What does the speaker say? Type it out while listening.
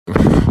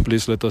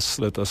please let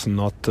us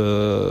not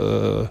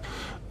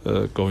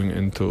going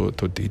into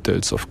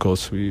details. Of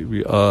course,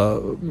 we are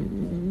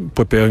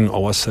preparing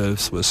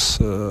ourselves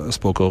with, I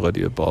spoke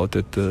already about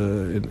it,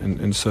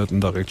 in certain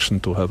direction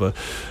to have a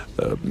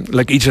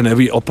like each and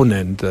every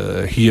opponent.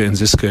 Here in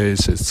this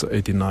case, it's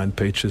 89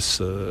 pages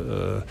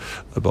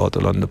about the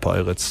London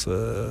Pirates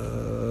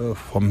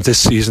from this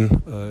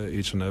season,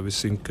 each and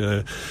everything.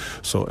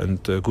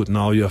 Good.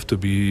 Now you have to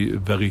be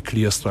very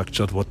clear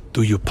structured. What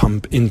do you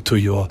pump into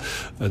your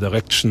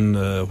direction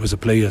with the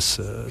players?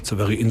 It's a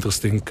very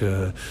interesting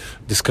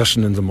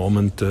discussion in the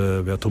moment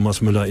where Thomas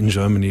Müller in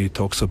Germany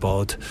talks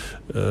about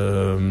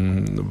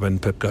when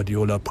Pep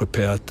Guardiola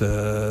prepared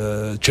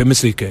the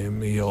Champions League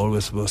game. He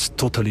always was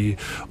totally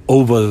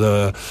over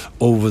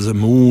the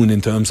moon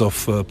in terms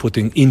of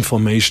putting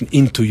information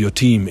into your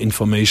team.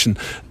 Information,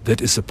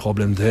 that is a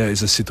problem. There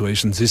is a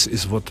situation. This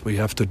is what we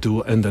have to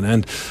do, and.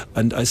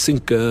 And I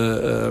think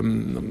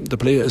the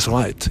player is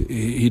right.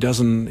 He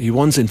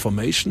wants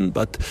information,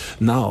 but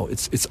now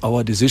it's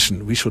our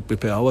decision. We should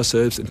prepare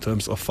ourselves in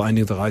terms of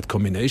finding the right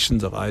combination,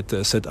 the right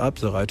setup,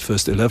 the right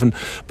first 11.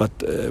 But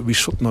we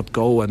should not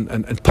go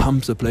and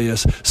pump the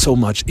players so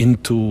much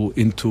into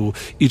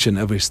each and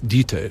every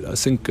detail. I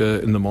think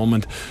in the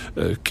moment,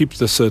 keep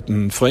the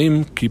certain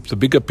frame, keep the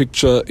bigger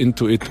picture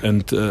into it,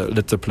 and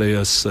let the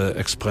players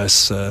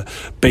express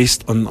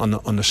based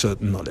on a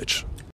certain knowledge.